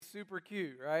super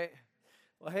cute, right?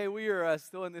 Well, hey, we are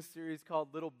still in this series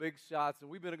called Little Big Shots, and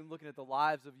we've been looking at the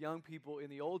lives of young people in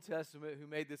the Old Testament who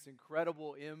made this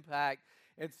incredible impact.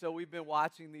 And so we've been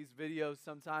watching these videos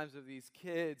sometimes of these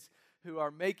kids who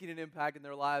are making an impact in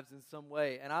their lives in some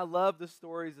way. And I love the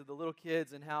stories of the little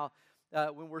kids and how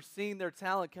when we're seeing their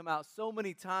talent come out so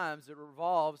many times, it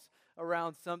revolves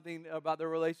around something about their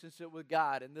relationship with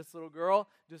God. And this little girl,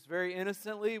 just very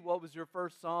innocently, what was your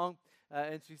first song?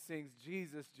 And she sings,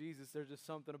 Jesus, Jesus. There's just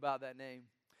something about that name.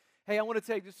 Hey, I want to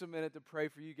take just a minute to pray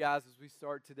for you guys as we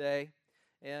start today.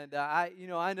 And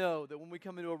I know that when we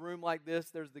come into a room like this,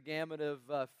 there's the gamut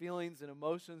of feelings and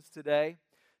emotions today.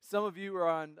 Some of you are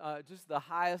on just the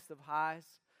highest of highs.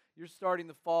 You're starting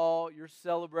the fall, you're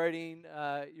celebrating,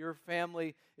 your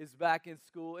family is back in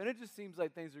school, and it just seems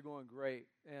like things are going great,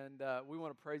 and we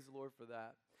want to praise the Lord for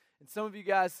that. And some of you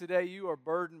guys today, you are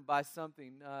burdened by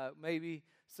something, maybe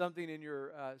something in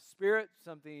your spirit,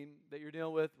 something that you're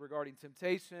dealing with regarding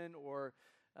temptation, or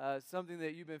something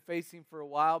that you've been facing for a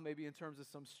while, maybe in terms of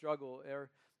some struggle,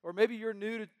 or maybe you're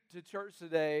new to church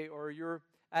today, or you're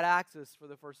at Access for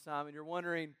the first time, and you're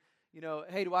wondering,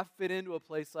 hey, do I fit into a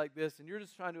place like this? And you're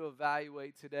just trying to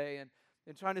evaluate today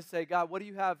and trying to say, God, what do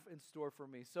you have in store for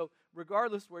me? So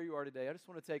regardless where you are today, I just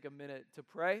want to take a minute to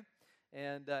pray.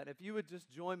 And if you would just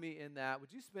join me in that,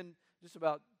 would you spend just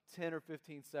about 10 or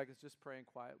 15 seconds just praying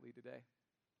quietly today?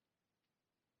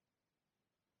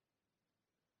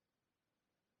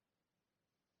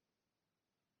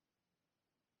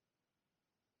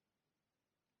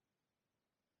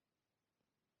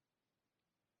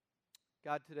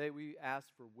 God, today we ask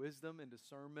for wisdom and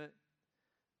discernment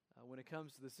when it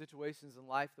comes to the situations in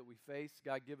life that we face.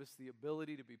 God, give us the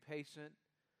ability to be patient,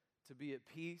 to be at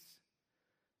peace.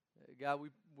 God,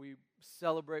 we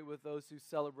celebrate with those who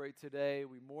celebrate today.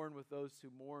 We mourn with those who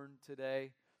mourn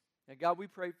today. And God, we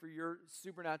pray for your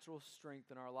supernatural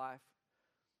strength in our life,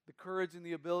 the courage and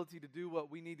the ability to do what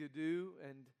we need to do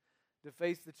and to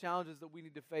face the challenges that we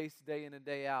need to face day in and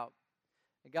day out.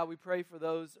 And God, we pray for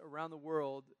those around the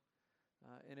world,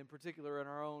 and in particular in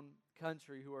our own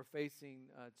country, who are facing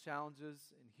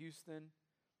challenges in Houston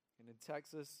and in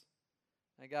Texas.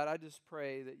 And God, I just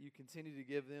pray that you continue to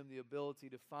give them the ability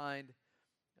to find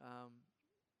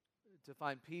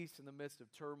peace in the midst of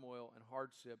turmoil and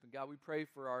hardship. And God, we pray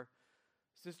for our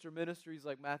sister ministries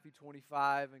like Matthew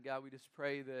 25. And God, we just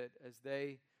pray that as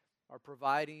they are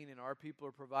providing and our people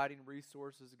are providing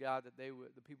resources, God, that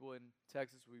the people in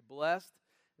Texas would be blessed,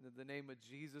 and that the name of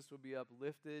Jesus would be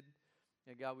uplifted.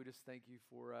 And God, we just thank you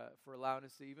for allowing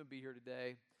us to even be here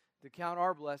today to count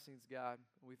our blessings, God.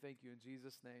 And we thank you in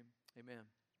Jesus' name. Amen.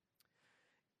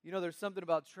 There's something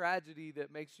about tragedy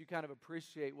that makes you kind of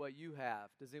appreciate what you have.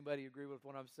 Does anybody agree with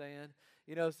what I'm saying?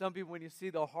 Some people, when you see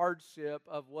the hardship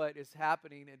of what is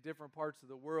happening in different parts of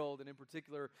the world, and in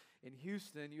particular in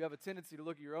Houston, you have a tendency to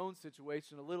look at your own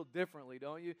situation a little differently,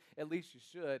 don't you? At least you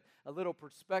should. A little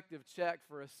perspective check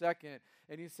for a second,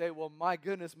 and you say, well, my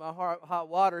goodness, my hot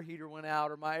water heater went out,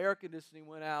 or my air conditioning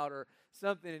went out, or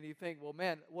something, and you think, well,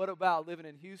 man, what about living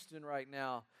in Houston right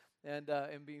now? And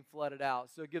being flooded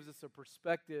out. So it gives us a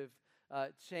perspective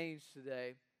change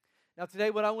today. Now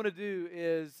today what I want to do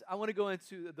is I want to go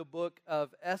into the book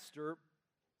of Esther,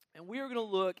 and we are going to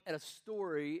look at a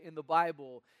story in the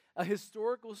Bible, a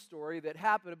historical story that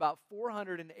happened about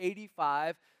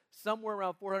 485, somewhere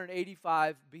around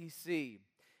 485 BC.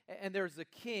 And there's a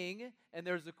king, and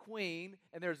there's a queen,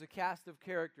 and there's a cast of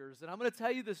characters. And I'm going to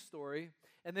tell you this story,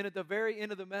 and then at the very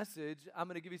end of the message, I'm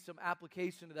going to give you some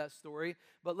application to that story.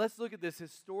 But let's look at this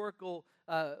historical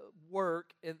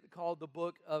work called the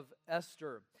Book of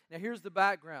Esther. Now, here's the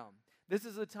background. This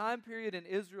is a time period in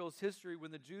Israel's history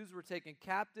when the Jews were taken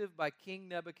captive by King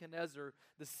Nebuchadnezzar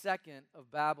II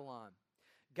of Babylon.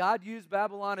 God used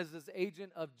Babylon as his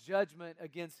agent of judgment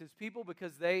against his people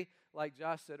because they, like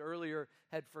Josh said earlier,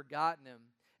 had forgotten him.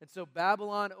 And so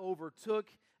Babylon overtook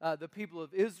the people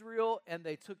of Israel, and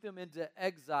they took them into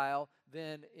exile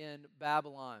then in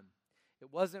Babylon.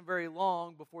 It wasn't very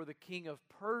long before the king of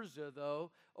Persia,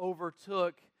 though,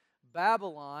 overtook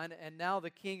Babylon, and now the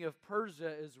king of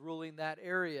Persia is ruling that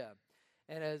area.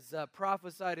 And as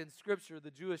prophesied in Scripture,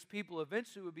 the Jewish people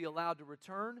eventually would be allowed to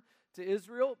return to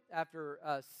Israel after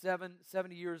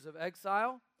 70 years of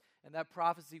exile, and that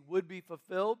prophecy would be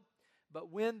fulfilled. But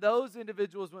when those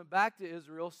individuals went back to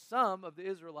Israel, some of the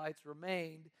Israelites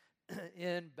remained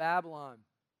in Babylon.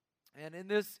 And in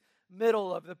this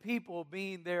middle of the people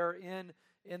being there in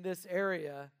this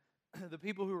area, the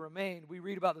people who remained, we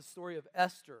read about the story of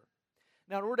Esther.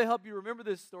 Now, in order to help you remember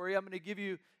this story, I'm going to give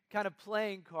you kind of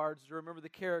playing cards to remember the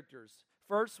characters.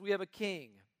 First, we have a king.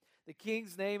 The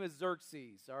king's name is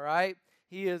Xerxes, all right?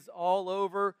 He is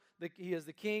he is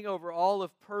the king over all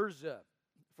of Persia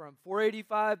from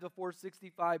 485 to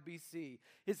 465 BC.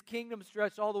 His kingdom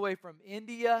stretched all the way from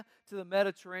India to the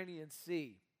Mediterranean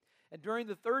Sea. And during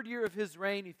the 3rd year of his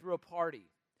reign, he threw a party.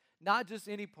 Not just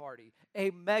any party,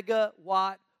 a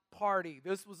megawatt party.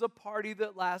 This was a party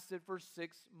that lasted for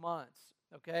 6 months,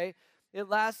 okay? It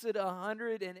lasted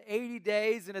 180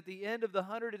 days, and at the end of the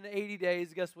 180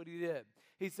 days, guess what he did?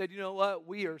 He said, you know what?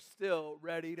 We are still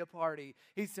ready to party.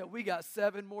 He said, we got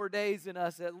 7 more days in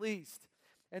us at least.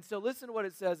 And so listen to what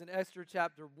it says in Esther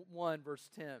chapter 1, verse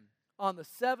 10. On the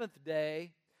 7th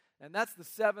day, and that's the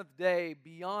 7th day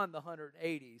beyond the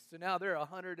 180. So now there are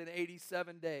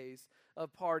 187 days of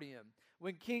partying.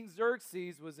 When King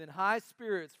Xerxes was in high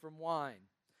spirits from wine.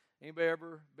 Anybody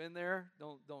ever been there?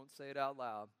 Don't say it out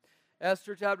loud.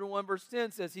 Esther chapter 1 verse 10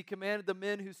 says, he commanded the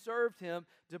men who served him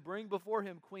to bring before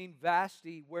him Queen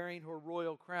Vashti wearing her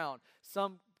royal crown.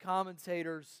 Some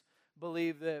commentators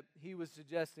believe that he was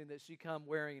suggesting that she come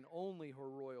wearing only her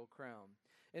royal crown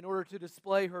in order to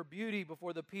display her beauty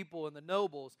before the people and the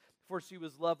nobles, for she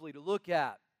was lovely to look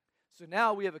at. So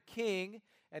now we have a king,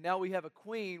 and now we have a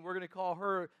queen. We're going to call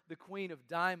her the Queen of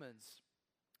Diamonds.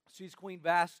 She's Queen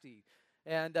Vashti.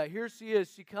 And here she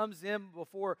is. She comes in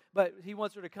before, but he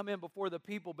wants her to come in before the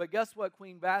people. But guess what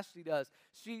Queen Vashti does?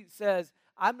 She says,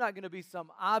 I'm not going to be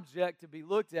some object to be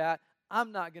looked at.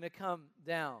 I'm not going to come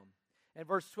down. And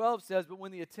verse 12 says, but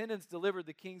when the attendants delivered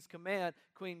the king's command,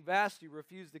 Queen Vashti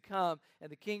refused to come,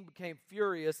 and the king became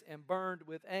furious and burned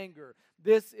with anger.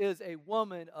 This is a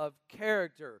woman of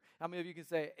character. How many of you can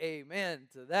say amen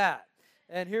to that?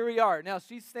 And here we are. Now,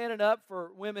 she's standing up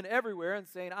for women everywhere and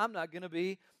saying, I'm not going to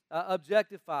be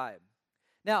objectified.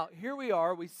 Now, here we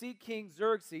are. We see King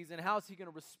Xerxes, and how is he going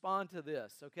to respond to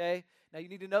this, okay? Now, you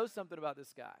need to know something about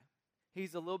this guy.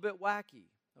 He's a little bit wacky,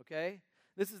 okay?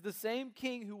 This is the same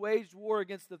king who waged war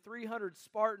against the 300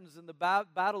 Spartans in the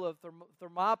Battle of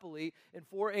Thermopylae in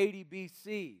 480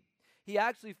 BC. He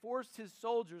actually forced his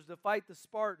soldiers to fight the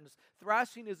Spartans,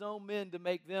 thrashing his own men to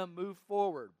make them move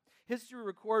forward. History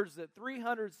records that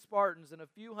 300 Spartans and a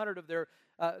few hundred of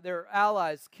their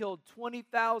allies killed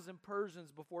 20,000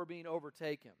 Persians before being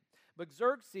overtaken. But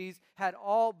Xerxes had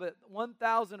all but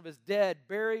 1,000 of his dead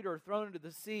buried or thrown into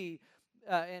the sea,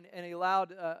 and he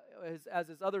allowed, as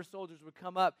his other soldiers would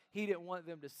come up, he didn't want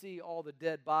them to see all the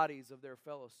dead bodies of their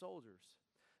fellow soldiers.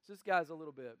 So this guy's a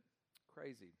little bit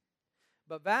crazy.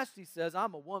 But Vashti says,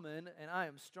 I'm a woman, and I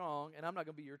am strong, and I'm not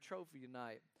going to be your trophy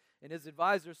tonight. And his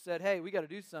advisors said, hey, we got to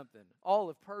do something. All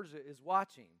of Persia is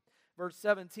watching. Verse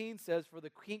 17 says, for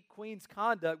the queen's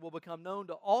conduct will become known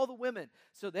to all the women,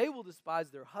 so they will despise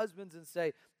their husbands and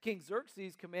say, King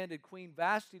Xerxes commanded Queen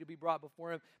Vashti to be brought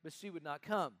before him, but she would not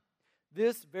come.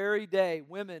 This very day,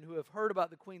 women who have heard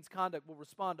about the queen's conduct will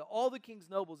respond to all the king's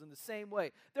nobles in the same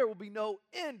way. There will be no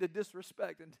end to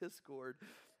disrespect and discord.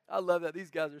 I love that.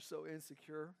 These guys are so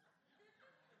insecure.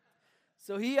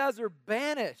 So he has her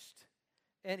banished,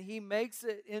 and he makes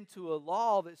it into a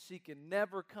law that she can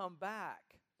never come back.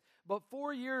 But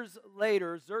 4 years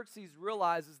later, Xerxes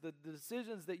realizes that the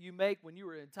decisions that you make when you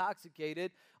are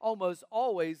intoxicated almost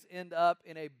always end up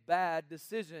in a bad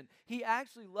decision. He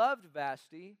actually loved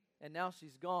Vashti, and now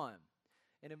she's gone.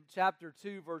 And in chapter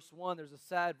 2, verse 1, there's a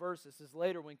sad verse that says,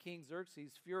 later when King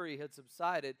Xerxes' fury had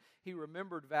subsided, he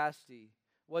remembered Vashti,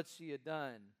 what she had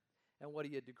done, and what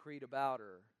he had decreed about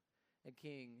her. And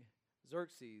King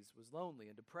Xerxes was lonely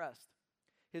and depressed.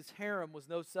 His harem was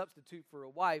no substitute for a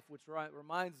wife, which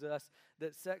reminds us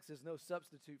that sex is no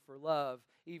substitute for love,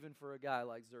 even for a guy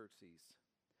like Xerxes.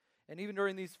 And even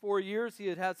during these 4 years, he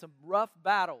had had some rough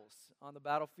battles on the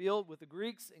battlefield with the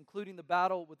Greeks, including the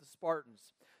battle with the Spartans.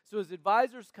 So his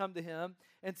advisors come to him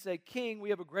and say, King, we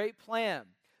have a great plan.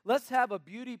 Let's have a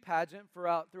beauty pageant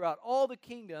throughout all the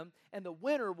kingdom, and the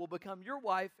winner will become your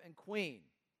wife and queen.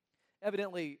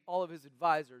 Evidently, all of his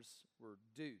advisors were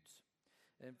dudes.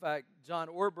 In fact, John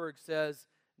Orberg says,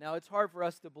 now it's hard for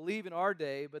us to believe in our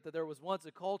day, but that there was once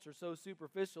a culture so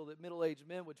superficial that middle-aged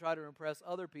men would try to impress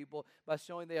other people by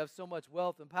showing they have so much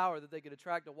wealth and power that they could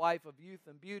attract a wife of youth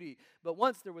and beauty. But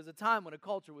once there was a time when a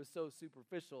culture was so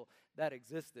superficial that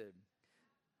existed.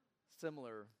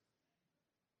 Similar.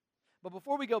 But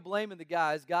before we go blaming the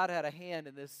guys, God had a hand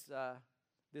in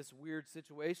this weird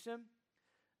situation.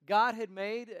 God had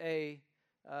made a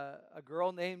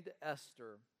girl named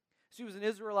Esther. She was an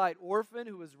Israelite orphan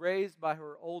who was raised by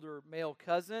her older male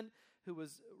cousin, who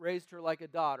raised her like a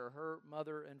daughter. Her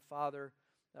mother and father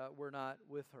were not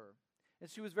with her. And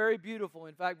she was very beautiful.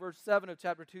 In fact, verse 7 of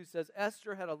chapter 2 says,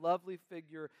 Esther had a lovely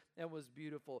figure and was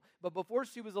beautiful. But before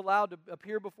she was allowed to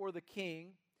appear before the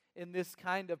king in this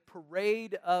kind of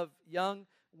parade of young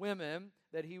women,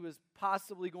 that he was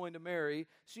possibly going to marry,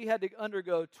 she had to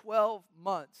undergo 12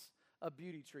 months of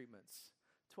beauty treatments.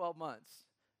 12 months.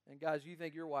 And guys, you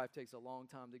think your wife takes a long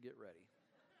time to get ready.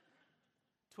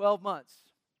 12 months.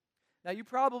 Now, you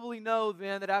probably know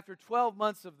then that after 12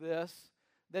 months of this,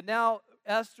 that now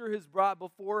Esther is brought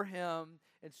before him,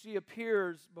 and she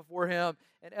appears before him.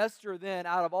 And Esther then,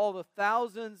 out of all the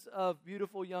thousands of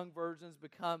beautiful young virgins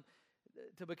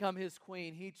to become his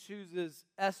queen, he chooses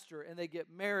Esther, and they get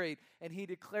married, and he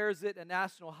declares it a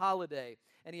national holiday.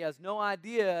 And he has no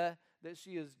idea that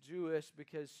she is Jewish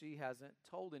because she hasn't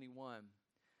told anyone,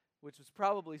 which was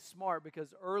probably smart,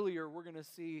 because earlier we're going to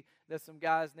see that some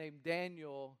guys named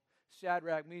Daniel,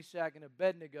 Shadrach, Meshach, and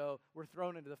Abednego were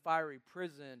thrown into the fiery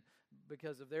prison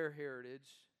because of their heritage.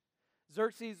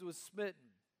 Xerxes was smitten.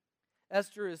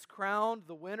 Esther is crowned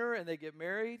the winner, and they get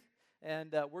married,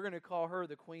 and we're going to call her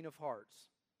the Queen of Hearts.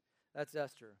 That's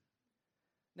Esther.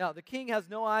 Now, the king has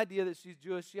no idea that she's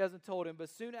Jewish. She hasn't told him, but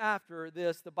soon after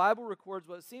this, the Bible records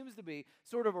what seems to be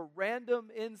sort of a random,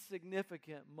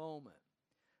 insignificant moment.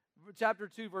 Chapter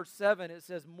 2, verse 7, it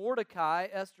says, Mordecai,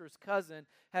 Esther's cousin,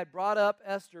 had brought up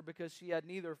Esther because she had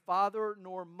neither father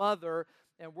nor mother,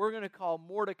 and we're going to call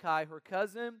Mordecai, her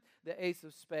cousin, the ace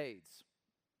of spades.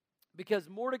 Because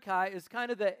Mordecai is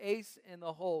kind of the ace in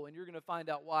the hole, and you're going to find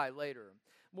out why later.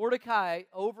 Mordecai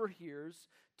overhears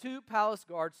two palace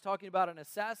guards talking about an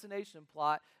assassination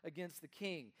plot against the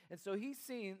king. And so he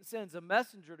sends a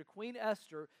messenger to Queen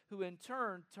Esther, who in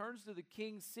turn turns to the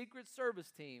king's Secret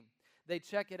Service team. They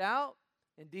check it out.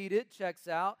 Indeed, it checks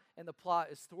out, and the plot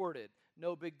is thwarted.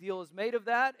 No big deal is made of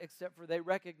that, except for they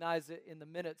recognize it in the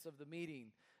minutes of the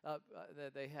meeting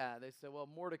that they had. They said, well,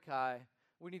 Mordecai,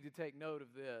 we need to take note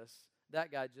of this.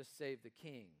 That guy just saved the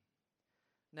king.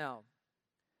 Now,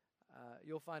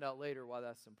 you'll find out later why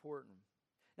that's important.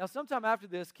 Now, sometime after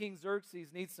this, King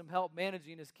Xerxes needs some help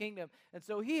managing his kingdom, and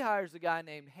so he hires a guy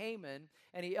named Haman,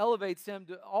 and he elevates him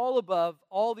to all above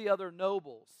all the other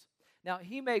nobles. Now,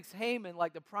 he makes Haman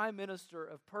like the prime minister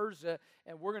of Persia,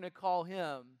 and we're going to call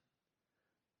him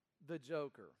the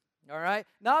Joker. All right?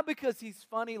 Not because he's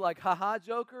funny like haha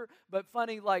Joker, but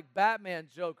funny like Batman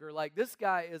Joker. Like, this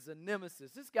guy is a nemesis.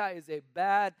 This guy is a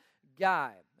bad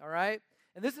guy. All right?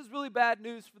 And this is really bad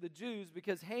news for the Jews,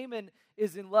 because Haman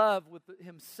is in love with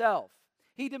himself.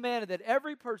 He demanded that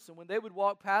every person, when they would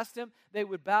walk past him, they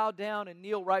would bow down and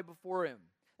kneel right before him.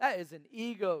 That is an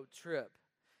ego trip.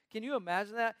 Can you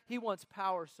imagine that? He wants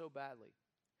power so badly.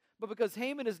 But because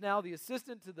Haman is now the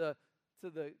assistant to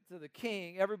the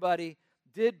king, everybody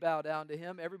did bow down to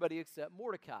him, everybody except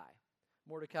Mordecai.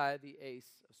 Mordecai, the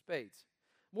ace of spades.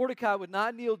 Mordecai would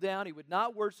not kneel down, he would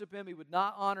not worship him, he would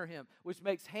not honor him, which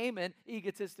makes Haman,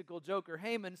 egotistical Joker,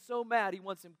 Haman so mad he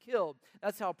wants him killed.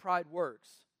 That's how pride works.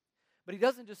 But he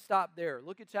doesn't just stop there.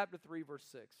 Look at chapter 3, verse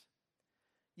 6.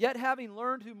 Yet having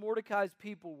learned who Mordecai's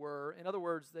people were, in other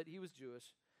words, that he was Jewish,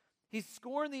 he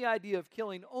scorned the idea of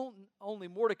killing only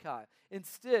Mordecai.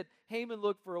 Instead, Haman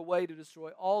looked for a way to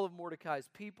destroy all of Mordecai's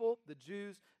people, the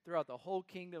Jews, throughout the whole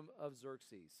kingdom of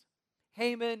Xerxes.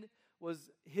 Haman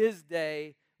his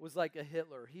day was like a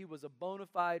Hitler. He was a bona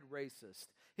fide racist.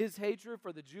 His hatred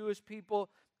for the Jewish people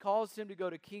caused him to go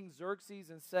to King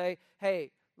Xerxes and say,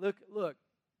 hey, look,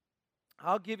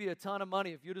 I'll give you a ton of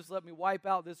money if you just let me wipe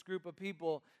out this group of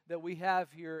people that we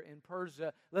have here in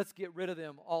Persia. Let's get rid of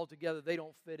them altogether. They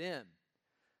don't fit in.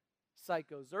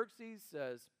 Psycho Xerxes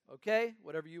says, okay,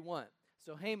 whatever you want.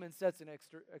 So Haman sets an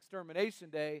extermination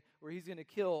day where he's going to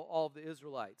kill all of the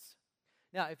Israelites.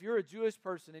 Now, if you're a Jewish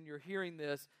person and you're hearing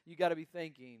this, you got to be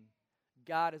thinking,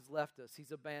 God has left us.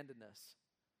 He's abandoned us.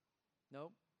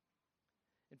 No.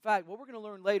 In fact, what we're going to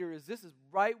learn later is this is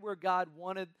right where God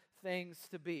wanted things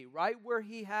to be, right where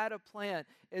he had a plan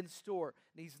in store.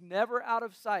 And he's never out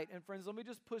of sight. And friends, let me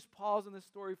just push pause on this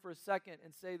story for a second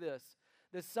and say this,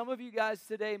 that some of you guys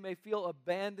today may feel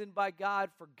abandoned by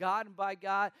God, forgotten by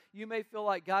God. You may feel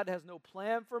like God has no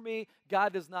plan for me.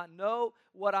 God does not know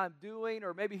what I'm doing,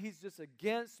 or maybe he's just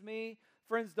against me.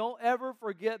 Friends, don't ever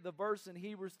forget the verse in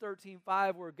Hebrews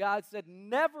 13:5 where God said,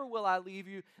 never will I leave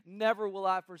you, never will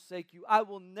I forsake you. I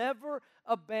will never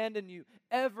abandon you,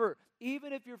 ever.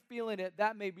 Even if you're feeling it,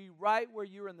 that may be right where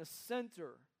you're in the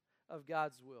center of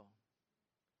God's will.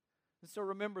 And so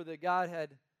remember that God had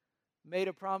made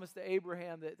a promise to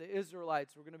Abraham that the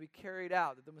Israelites were going to be carried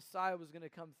out, that the Messiah was going to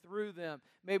come through them.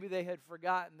 Maybe they had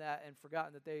forgotten that and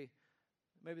forgotten that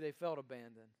maybe they felt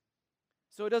abandoned.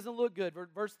 So it doesn't look good.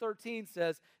 Verse 13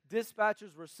 says,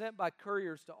 dispatchers were sent by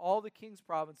couriers to all the king's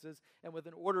provinces and with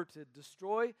an order to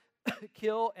destroy,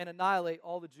 kill, and annihilate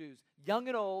all the Jews, young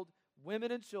and old,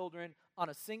 women and children, on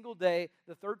a single day,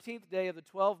 the 13th day of the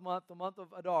 12th month, the month of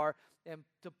Adar, and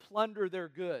to plunder their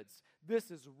goods.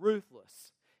 This is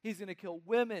ruthless. He's going to kill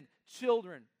women,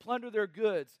 children, plunder their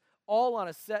goods, all on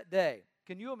a set day.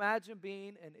 Can you imagine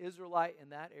being an Israelite in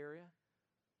that area?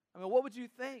 I mean, what would you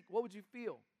think? What would you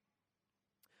feel?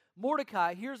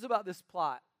 Mordecai hears about this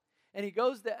plot, and he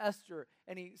goes to Esther,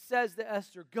 and he says to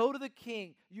Esther, go to the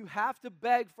king. You have to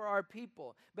beg for our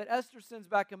people. But Esther sends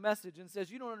back a message and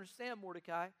says, you don't understand,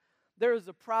 Mordecai. There is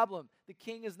a problem. The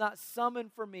king is not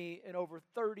summoned for me in over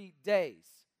 30 days.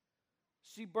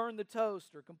 She burned the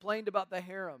toast or complained about the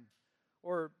harem,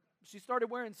 or she started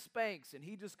wearing Spanx, and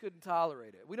he just couldn't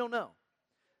tolerate it. We don't know,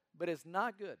 but it's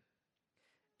not good.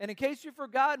 And in case you've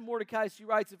forgotten, Mordecai, she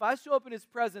writes, if I show up in his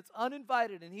presence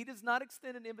uninvited and he does not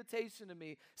extend an invitation to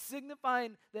me,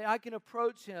 signifying that I can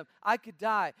approach him, I could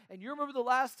die. And you remember the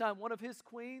last time one of his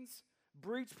queens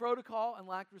breached protocol and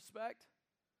lacked respect?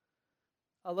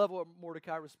 I love what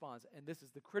Mordecai responds. And this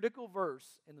is the critical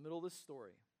verse in the middle of this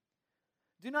story.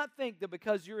 Do not think that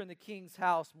because you're in the king's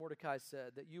house, Mordecai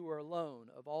said, that you are alone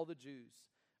of all the Jews,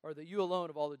 or that you alone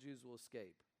of all the Jews will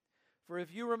escape. For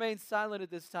if you remain silent at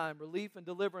this time, relief and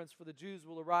deliverance for the Jews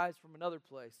will arise from another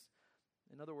place.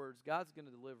 In other words, God's going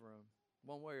to deliver them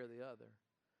one way or the other.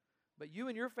 But you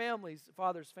and your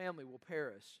father's family will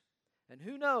perish. And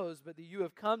who knows but that you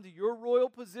have come to your royal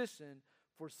position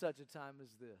for such a time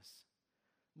as this.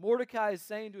 Mordecai is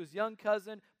saying to his young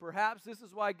cousin, perhaps this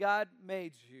is why God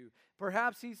made you.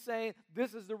 Perhaps he's saying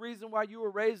this is the reason why you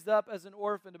were raised up as an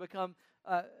orphan to become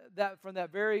from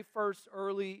that very first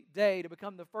early day to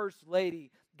become the first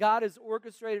lady. God has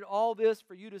orchestrated all this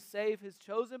for you to save his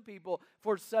chosen people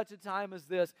for such a time as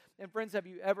this. And friends, have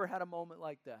you ever had a moment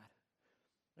like that?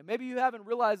 And maybe you haven't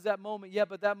realized that moment yet,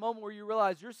 but that moment where you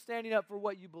realize you're standing up for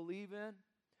what you believe in,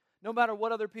 no matter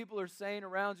what other people are saying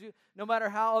around you, no matter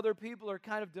how other people are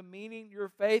kind of demeaning your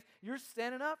faith, you're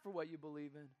standing up for what you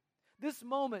believe in. This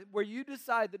moment where you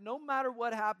decide that no matter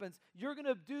what happens, you're going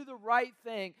to do the right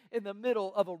thing in the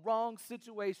middle of a wrong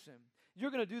situation. You're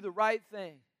going to do the right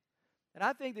thing. And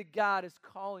I think that God is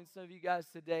calling some of you guys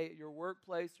today at your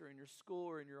workplace or in your school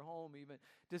or in your home even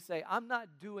to say, I'm not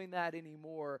doing that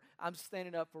anymore. I'm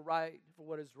standing up for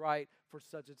what is right for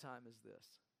such a time as this.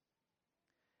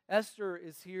 Esther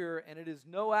is here, and it is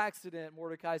no accident,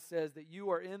 Mordecai says, that you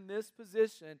are in this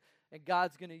position and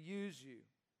God's going to use you.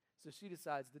 So she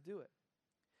decides to do it.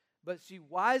 But she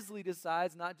wisely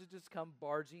decides not to just come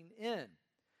barging in.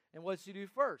 And what does she do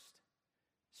first?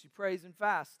 She prays and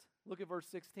fasts. Look at verse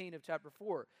 16 of chapter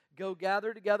 4. Go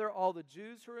gather together all the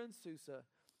Jews who are in Susa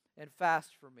and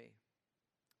fast for me.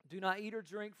 Do not eat or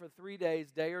drink for 3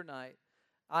 days, day or night.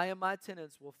 I and my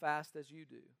tenants will fast as you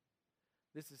do.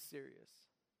 This is serious.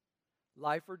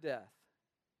 Life or death.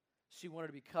 She wanted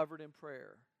to be covered in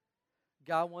prayer.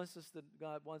 God wants us to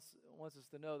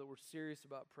know that we're serious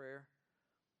about prayer.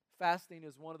 Fasting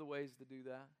is one of the ways to do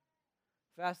that.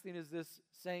 Fasting is this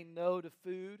saying no to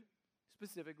food,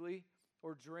 specifically,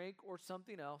 or drink or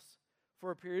something else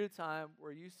for a period of time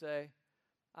where you say,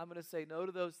 I'm going to say no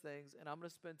to those things and I'm going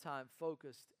to spend time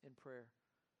focused in prayer.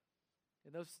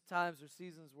 In those times or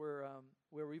seasons where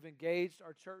we've engaged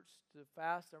our church to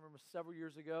fast, I remember several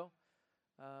years ago,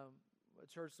 a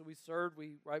church that we served,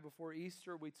 right before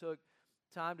Easter, we took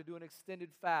time to do an extended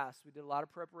fast. We did a lot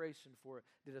of preparation for it.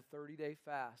 Did a 30-day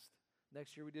fast.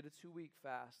 Next year we did a 2-week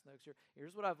fast. Next year,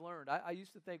 here's what I've learned. I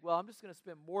used to think, well, I'm just going to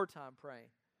spend more time praying.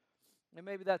 And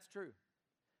maybe that's true.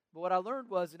 But what I learned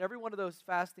was in every one of those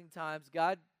fasting times,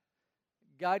 God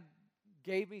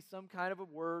gave me some kind of a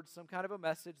word, some kind of a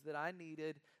message that I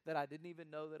needed that I didn't even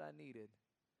know that I needed.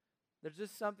 There's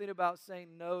just something about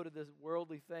saying no to the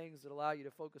worldly things that allow you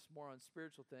to focus more on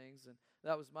spiritual things, and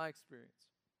that was my experience.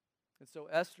 And so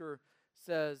Esther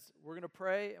says, we're going to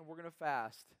pray and we're going to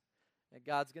fast, and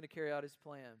God's going to carry out his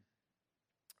plan.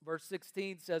 Verse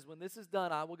 16 says, when this is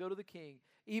done, I will go to the king,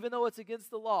 even though it's against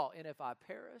the law, and if I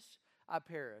perish, I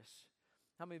perish.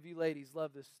 How many of you ladies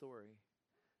love this story?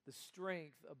 The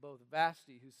strength of both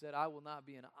Vashti, who said, I will not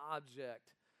be an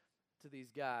object to these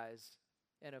guys,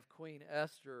 and of Queen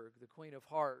Esther, the Queen of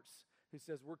Hearts, who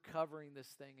says, we're covering this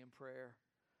thing in prayer.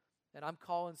 And I'm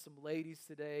calling some ladies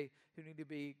today who need to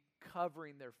be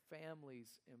covering their families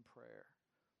in prayer.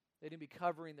 They need to be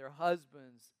covering their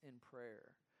husbands in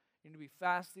prayer. You need to be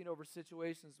fasting over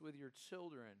situations with your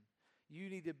children. You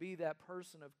need to be that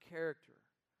person of character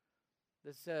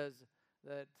that says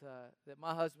that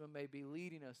my husband may be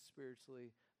leading us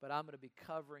spiritually, but I'm going to be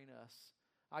covering us.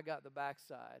 I got the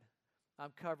backside.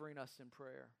 I'm covering us in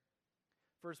prayer.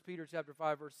 1 Peter chapter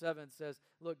 5, verse 7 says,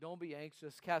 look, don't be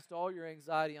anxious. Cast all your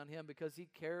anxiety on him because he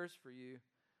cares for you.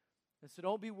 And so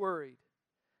don't be worried.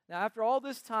 Now, after all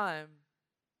this time,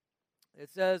 it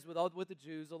says, with the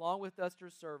Jews, along with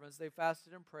Esther's servants, they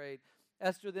fasted and prayed.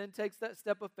 Esther then takes that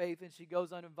step of faith and she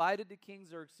goes uninvited to King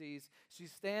Xerxes. She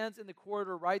stands in the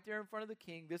corridor right there in front of the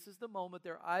king. This is the moment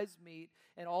their eyes meet.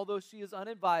 And although she is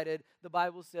uninvited, the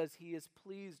Bible says he is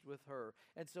pleased with her.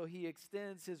 And so he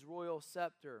extends his royal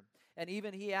scepter. And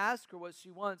even he asks her what she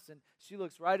wants. And she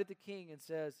looks right at the king and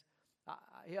says,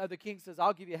 the king says,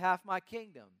 I'll give you half my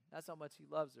kingdom. That's how much he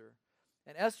loves her.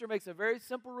 And Esther makes a very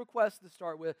simple request to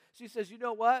start with. She says, you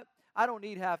know what? I don't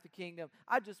need half the kingdom.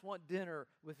 I just want dinner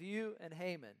with you and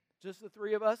Haman. Just the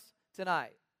three of us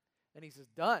tonight. And he says,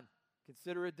 done.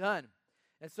 Consider it done.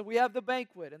 And so we have the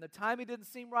banquet, and the timing didn't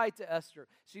seem right to Esther.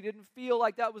 She didn't feel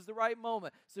like that was the right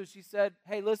moment. So she said,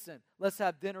 hey, listen, let's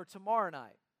have dinner tomorrow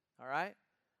night. All right?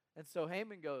 And so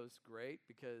Haman goes, great,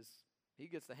 because he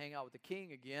gets to hang out with the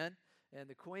king again and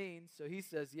the queen. So he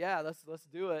says, yeah, let's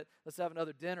do it. Let's have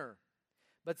another dinner.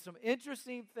 But some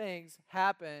interesting things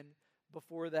happen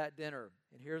before that dinner.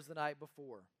 And here's the night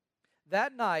before.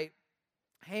 That night,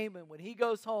 Haman, when he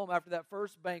goes home after that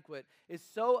first banquet, is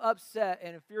so upset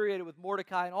and infuriated with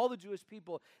Mordecai and all the Jewish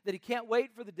people that he can't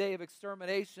wait for the day of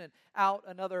extermination out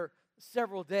another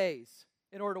several days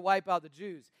in order to wipe out the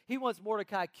Jews. He wants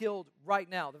Mordecai killed right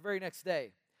now, the very next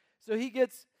day. So he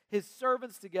gets his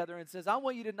servants together and says, I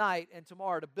want you tonight and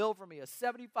tomorrow to build for me a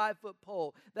 75-foot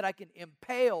pole that I can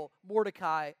impale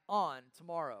Mordecai on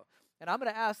tomorrow. And I'm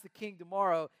going to ask the king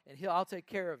tomorrow, and I'll take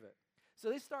care of it. So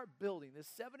they start building this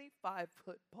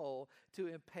 75-foot pole to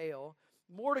impale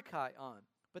Mordecai on.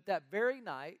 But that very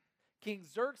night, King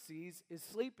Xerxes is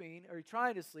sleeping, or he's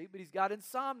trying to sleep, but he's got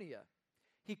insomnia.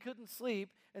 He couldn't sleep,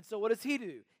 and so what does he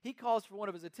do? He calls for one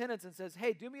of his attendants and says,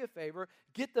 hey, do me a favor,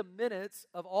 get the minutes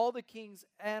of all the king's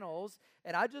annals,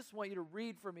 and I just want you to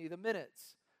read for me the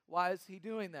minutes. Why is he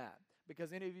doing that?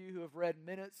 Because any of you who have read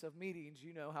minutes of meetings,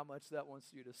 you know how much that wants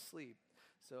you to sleep.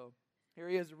 So here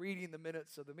he is reading the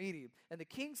minutes of the meeting. And the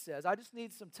king says, I just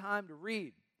need some time to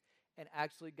read. And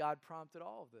actually, God prompted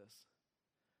all of this.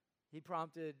 He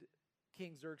prompted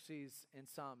King Xerxes'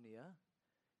 insomnia.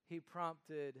 He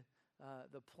prompted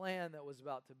the plan that was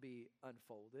about to be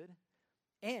unfolded.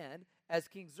 And as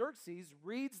King Xerxes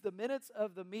reads the minutes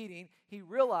of the meeting, he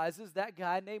realizes that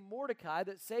guy named Mordecai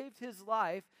that saved his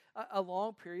life a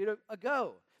long period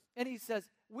ago. And he says,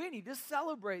 we need to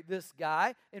celebrate this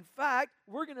guy. In fact,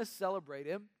 we're going to celebrate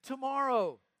him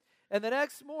tomorrow. And the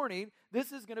next morning,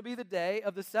 this is going to be the day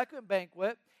of the second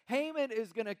banquet. Haman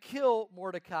is going to kill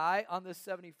Mordecai on this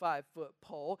 75-foot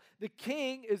pole. The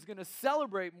king is going to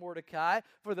celebrate Mordecai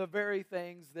for the very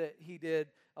things that he did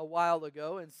a while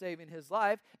ago in saving his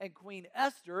life. And Queen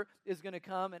Esther is going to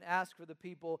come and ask for the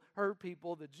people, her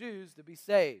people, the Jews, to be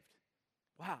saved.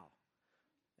 Wow.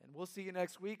 And we'll see you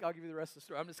next week. I'll give you the rest of the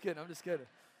story. I'm just kidding.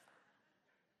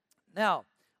 Now,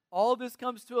 all this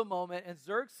comes to a moment, and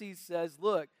Xerxes says,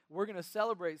 look, we're going to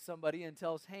celebrate somebody, and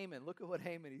tells Haman. Look at what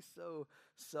Haman, he's so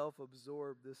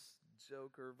self-absorbed, this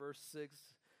joker. Verse 6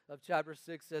 of chapter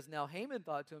 6 says, now Haman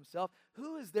thought to himself,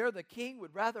 who is there the king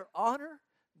would rather honor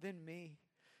than me?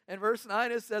 And verse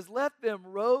 9, it says, let them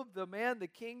robe the man the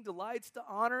king delights to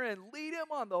honor and lead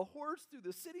him on the horse through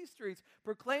the city streets,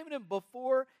 proclaiming him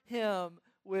before him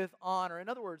with honor. In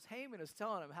other words, Haman is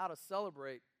telling him how to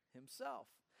celebrate himself.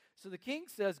 So the king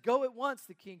says, go at once,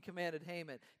 the king commanded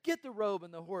Haman. Get the robe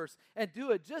and the horse, and do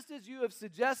it just as you have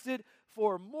suggested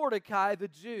for Mordecai the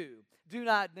Jew. Do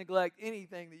not neglect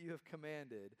anything that you have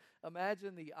commanded.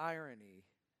 Imagine the irony.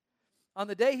 On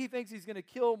the day he thinks he's going to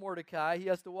kill Mordecai, he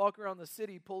has to walk around the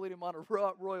city pulling him on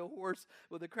a royal horse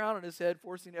with a crown on his head,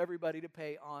 forcing everybody to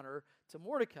pay honor to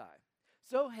Mordecai.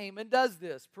 So Haman does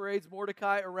this, parades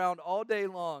Mordecai around all day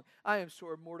long. I am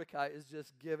sure Mordecai is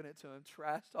just giving it to him,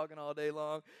 trash talking all day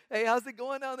long. Hey, how's it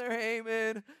going down there,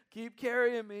 Haman? Keep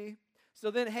carrying me.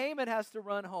 So then Haman has to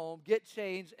run home, get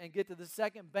changed, and get to the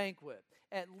second banquet.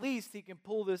 At least he can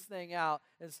pull this thing out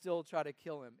and still try to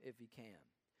kill him if he can.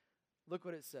 Look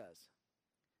what it says.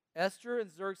 Esther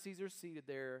and Xerxes are seated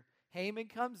there. Haman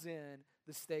comes in.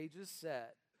 The stage is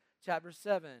set. Chapter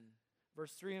 7.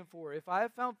 Verse 3 and 4, if I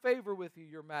have found favor with you,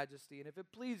 your majesty, and if it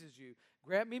pleases you,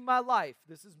 grant me my life.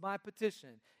 This is my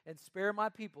petition. And spare my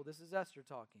people. This is Esther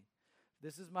talking.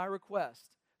 This is my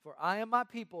request. For I and my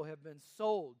people have been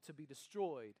sold to be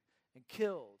destroyed and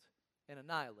killed and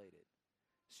annihilated.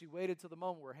 She waited till the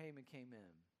moment where Haman came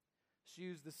in. She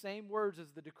used the same words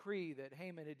as the decree that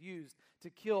Haman had used to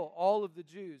kill all of the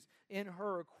Jews. In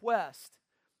her request,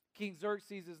 King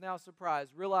Xerxes is now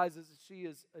surprised, realizes that she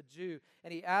is a Jew,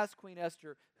 and he asks Queen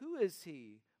Esther, who is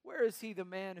he? Where is he, the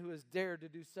man who has dared to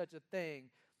do such a thing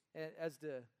as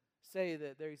to say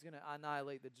that he's going to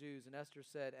annihilate the Jews. And Esther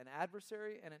said, an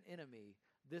adversary and an enemy,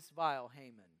 this vile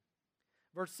Haman.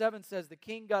 Verse 7 says, the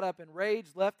king got up in rage,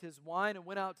 left his wine, and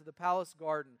went out to the palace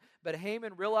garden. But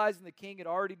Haman, realizing the king had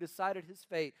already decided his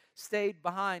fate, stayed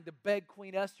behind to beg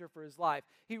Queen Esther for his life.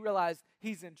 He realized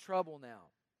he's in trouble now.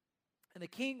 And the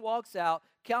king walks out,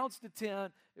 counts to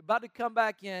 10, about to come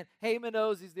back in. Haman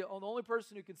knows he's the only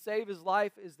person who can save his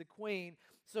life is the queen.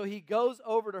 So he goes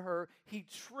over to her. He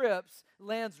trips,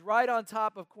 lands right on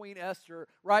top of Queen Esther,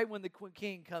 right when the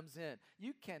king comes in.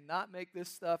 You cannot make this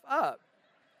stuff up.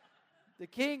 The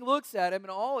king looks at him,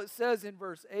 and all it says in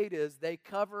verse 8 is, they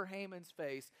cover Haman's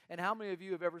face. And how many of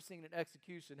you have ever seen an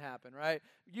execution happen, right?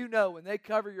 You know when they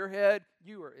cover your head,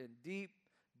 you are in deep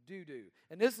doo-doo.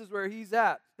 And this is where he's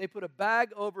at. They put a bag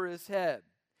over his head.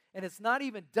 And it's not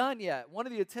even done yet. One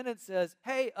of the attendants says,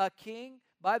 hey, king,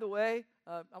 by the way,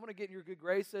 I want to get in your good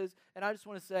graces. And I just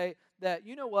want to say that,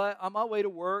 you know what? On my way to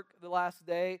work the last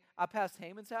day, I passed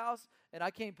Haman's house, and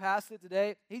I came past it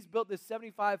today. He's built this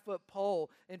 75-foot pole,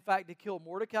 in fact, to kill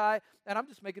Mordecai. And I'm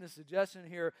just making a suggestion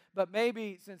here, but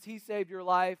maybe since he saved your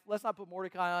life, let's not put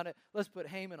Mordecai on it. Let's put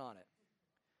Haman on it.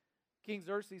 King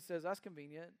Xerxes says, that's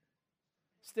convenient.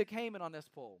 Stick Haman on this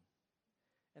pole.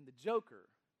 And the Joker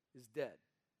is dead.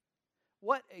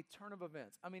 What a turn of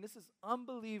events. I mean, this is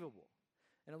unbelievable.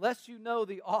 And unless you know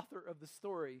the author of the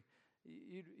story,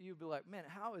 you'd be like, man,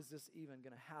 how is this even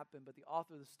going to happen? But the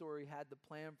author of the story had the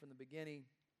plan from the beginning.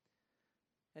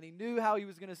 And he knew how he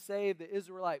was going to save the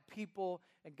Israelite people,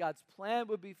 and God's plan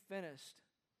would be finished.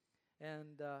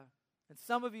 And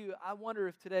some of you, I wonder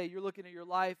if today you're looking at your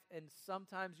life and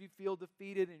sometimes you feel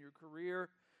defeated in your career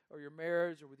or your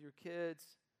marriage or with your kids.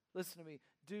 Listen to me.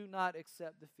 Do not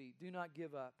accept defeat. Do not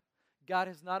give up. God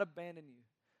has not abandoned you.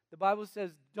 The Bible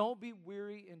says, don't be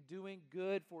weary in doing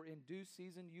good, for in due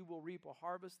season you will reap a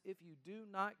harvest if you do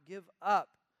not give up.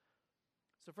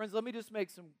 So friends, let me just make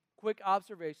some quick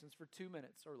observations for 2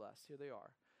 minutes or less. Here they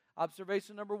are.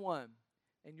 Observation number 1.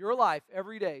 In your life,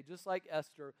 every day, just like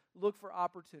Esther, look for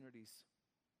opportunities.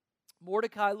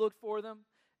 Mordecai looked for them.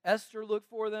 Esther looked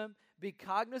for them. Be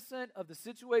cognizant of the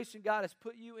situation God has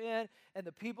put you in and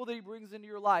the people that he brings into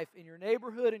your life. In your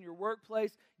neighborhood, in your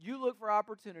workplace, you look for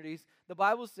opportunities. The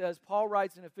Bible says, Paul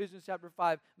writes in Ephesians chapter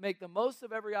 5, make the most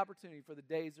of every opportunity, for the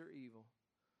days are evil.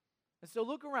 And so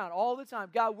look around all the time.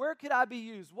 God, where could I be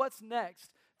used? What's next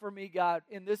for me, God,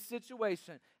 in this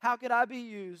situation? How could I be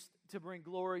used to bring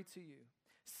glory to you?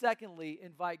 Secondly,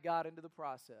 invite God into the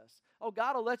process. Oh,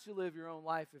 God will let you live your own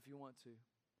life if you want to.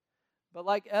 But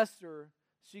like Esther,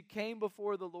 she came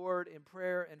before the Lord in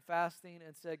prayer and fasting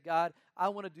and said, God, I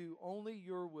want to do only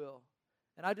your will.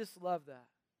 And I just love that.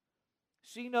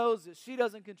 She knows that she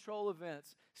doesn't control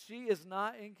events. She is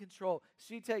not in control.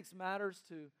 She takes matters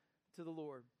to the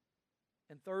Lord.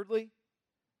 And thirdly,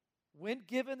 when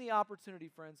given the opportunity,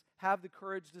 friends, have the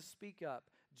courage to speak up.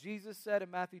 Jesus said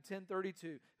in Matthew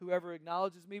 10:32, whoever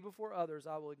acknowledges me before others,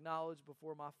 I will acknowledge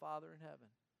before my Father in heaven.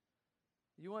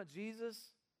 You want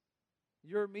Jesus,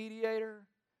 your mediator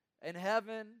in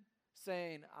heaven,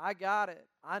 saying, I got it.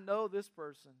 I know this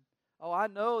person. Oh, I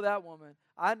know that woman.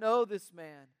 I know this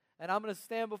man. And I'm going to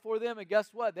stand before them, and guess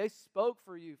what? They spoke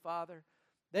for you, Father.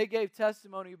 They gave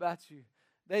testimony about you.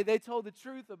 They told the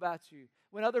truth about you.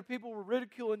 When other people were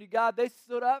ridiculing you, God, they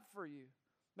stood up for you.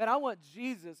 Man, I want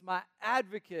Jesus, my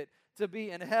advocate, to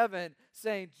be in heaven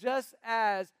saying, just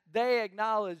as they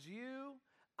acknowledge you,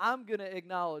 I'm going to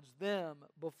acknowledge them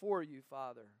before you,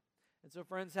 Father. And so,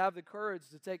 friends, have the courage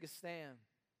to take a stand.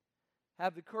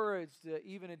 Have the courage to,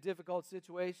 even in difficult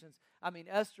situations. I mean,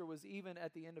 Esther was even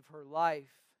at the end of her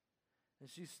life, and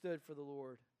she stood for the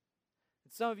Lord.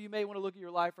 And some of you may want to look at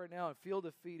your life right now and feel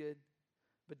defeated,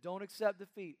 but don't accept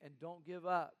defeat and don't give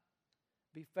up.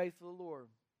 Be faithful to the Lord.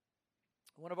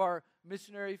 One of our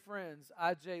missionary friends,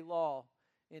 I.J. Law,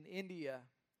 in India,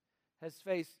 has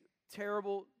faced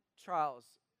terrible trials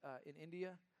in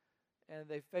India. And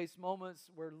they faced moments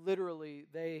where literally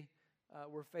they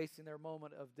were facing their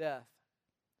moment of death.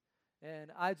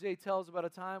 And I.J. tells about a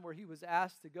time where he was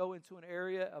asked to go into an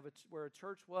area of where a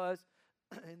church was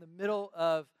in the middle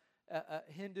of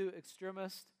Hindu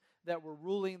extremists that were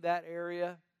ruling that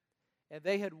area. And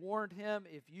they had warned him,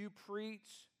 if you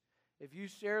preach, if you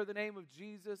share the name of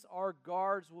Jesus, our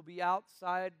guards will be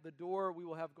outside the door. We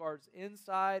will have guards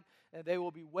inside, and they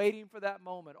will be waiting for that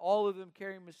moment, all of them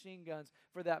carrying machine guns,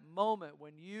 for that moment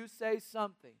when you say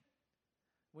something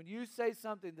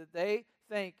that they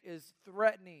think is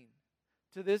threatening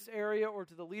to this area or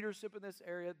to the leadership in this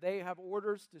area, they have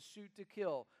orders to shoot to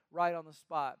kill right on the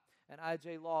spot. And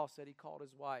I.J. Law said he called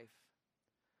his wife,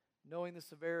 knowing the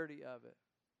severity of it,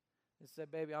 and said,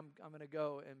 baby, I'm going to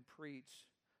go and preach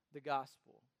the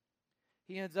gospel.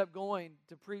 He ends up going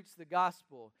to preach the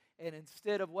gospel, and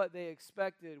instead of what they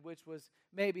expected, which was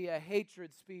maybe a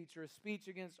hatred speech or a speech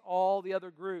against all the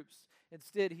other groups,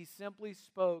 instead he simply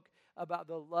spoke about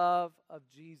the love of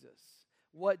Jesus,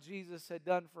 what Jesus had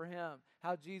done for him,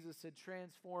 how Jesus had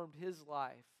transformed his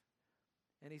life.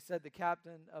 And he said the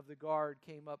captain of the guard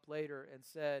came up later and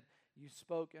said, "You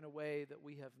spoke in a way that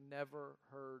we have never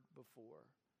heard before."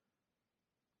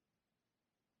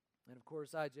 And of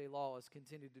course, I.J. Law has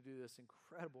continued to do this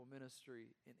incredible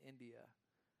ministry in India.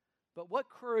 But what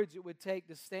courage it would take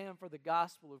to stand for the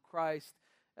gospel of Christ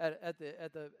at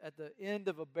the end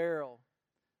of a barrel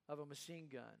of a machine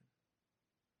gun.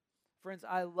 Friends,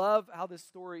 I love how this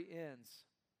story ends.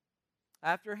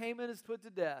 After Haman is put to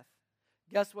death,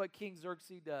 guess what King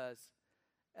Xerxes does?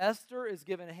 Esther is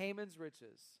given Haman's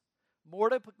riches.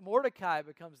 Mordecai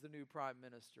becomes the new prime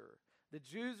minister. The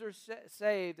Jews are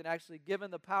saved and actually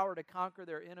given the power to conquer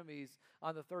their enemies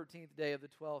on the 13th day of the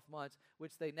 12th month,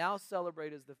 which they now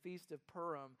celebrate as the Feast of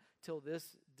Purim till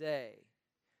this day.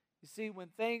 You see, when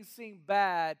things seemed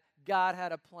bad, God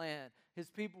had a plan. His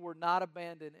people were not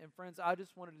abandoned. And friends, I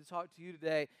just wanted to talk to you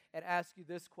today and ask you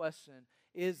this question.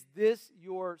 Is this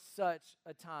your such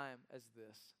a time as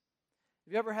this?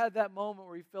 Have you ever had that moment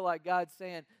where you feel like God's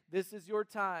saying, this is your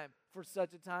time for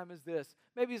such a time as this?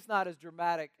 Maybe it's not as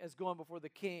dramatic as going before the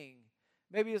king.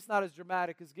 Maybe it's not as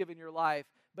dramatic as giving your life.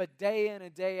 But day in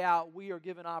and day out, we are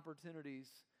given opportunities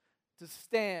to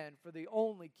stand for the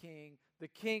only King, the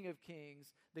King of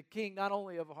Kings, the King not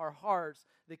only of our hearts,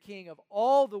 the King of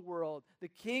all the world, the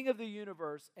King of the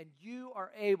universe. And you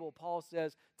are able, Paul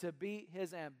says, to be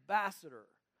his ambassador,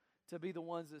 to be the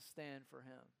ones that stand for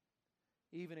him,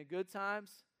 even in good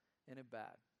times and in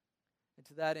bad. And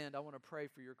to that end, I want to pray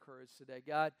for your courage today.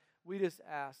 God, we just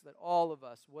ask that all of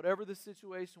us, whatever the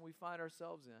situation we find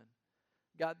ourselves in,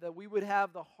 God, that we would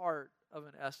have the heart of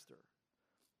an Esther,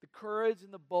 the courage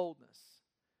and the boldness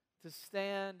to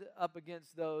stand up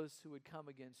against those who would come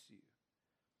against you.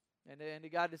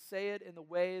 And God, to say it in the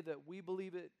way that we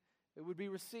believe it would be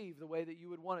received, the way that you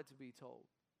would want it to be told.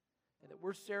 And that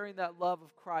we're sharing that love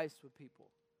of Christ with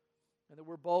people. And that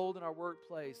we're bold in our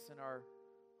workplace, in our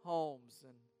homes,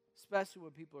 and especially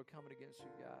when people are coming against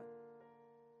you, God.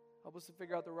 Help us to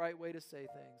figure out the right way to say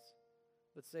things,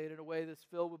 but say it in a way that's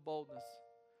filled with boldness.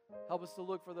 Help us to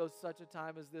look for those such a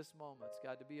time as this moments,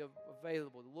 God, to be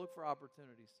available, to look for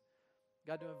opportunities.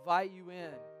 God, to invite you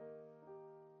in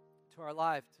to our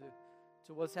life,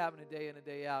 to what's happening day in and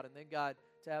day out. And then, God,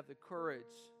 to have the courage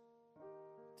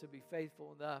to be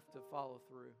faithful enough to follow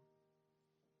through.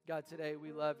 God, today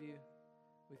we love you.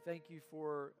 We thank you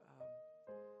for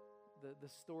the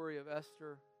story of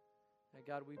Esther. And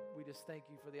God, we just thank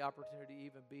you for the opportunity to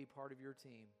even be part of your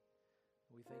team.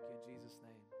 We thank you in Jesus'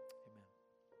 name. Amen.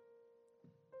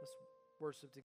 Let's worship together.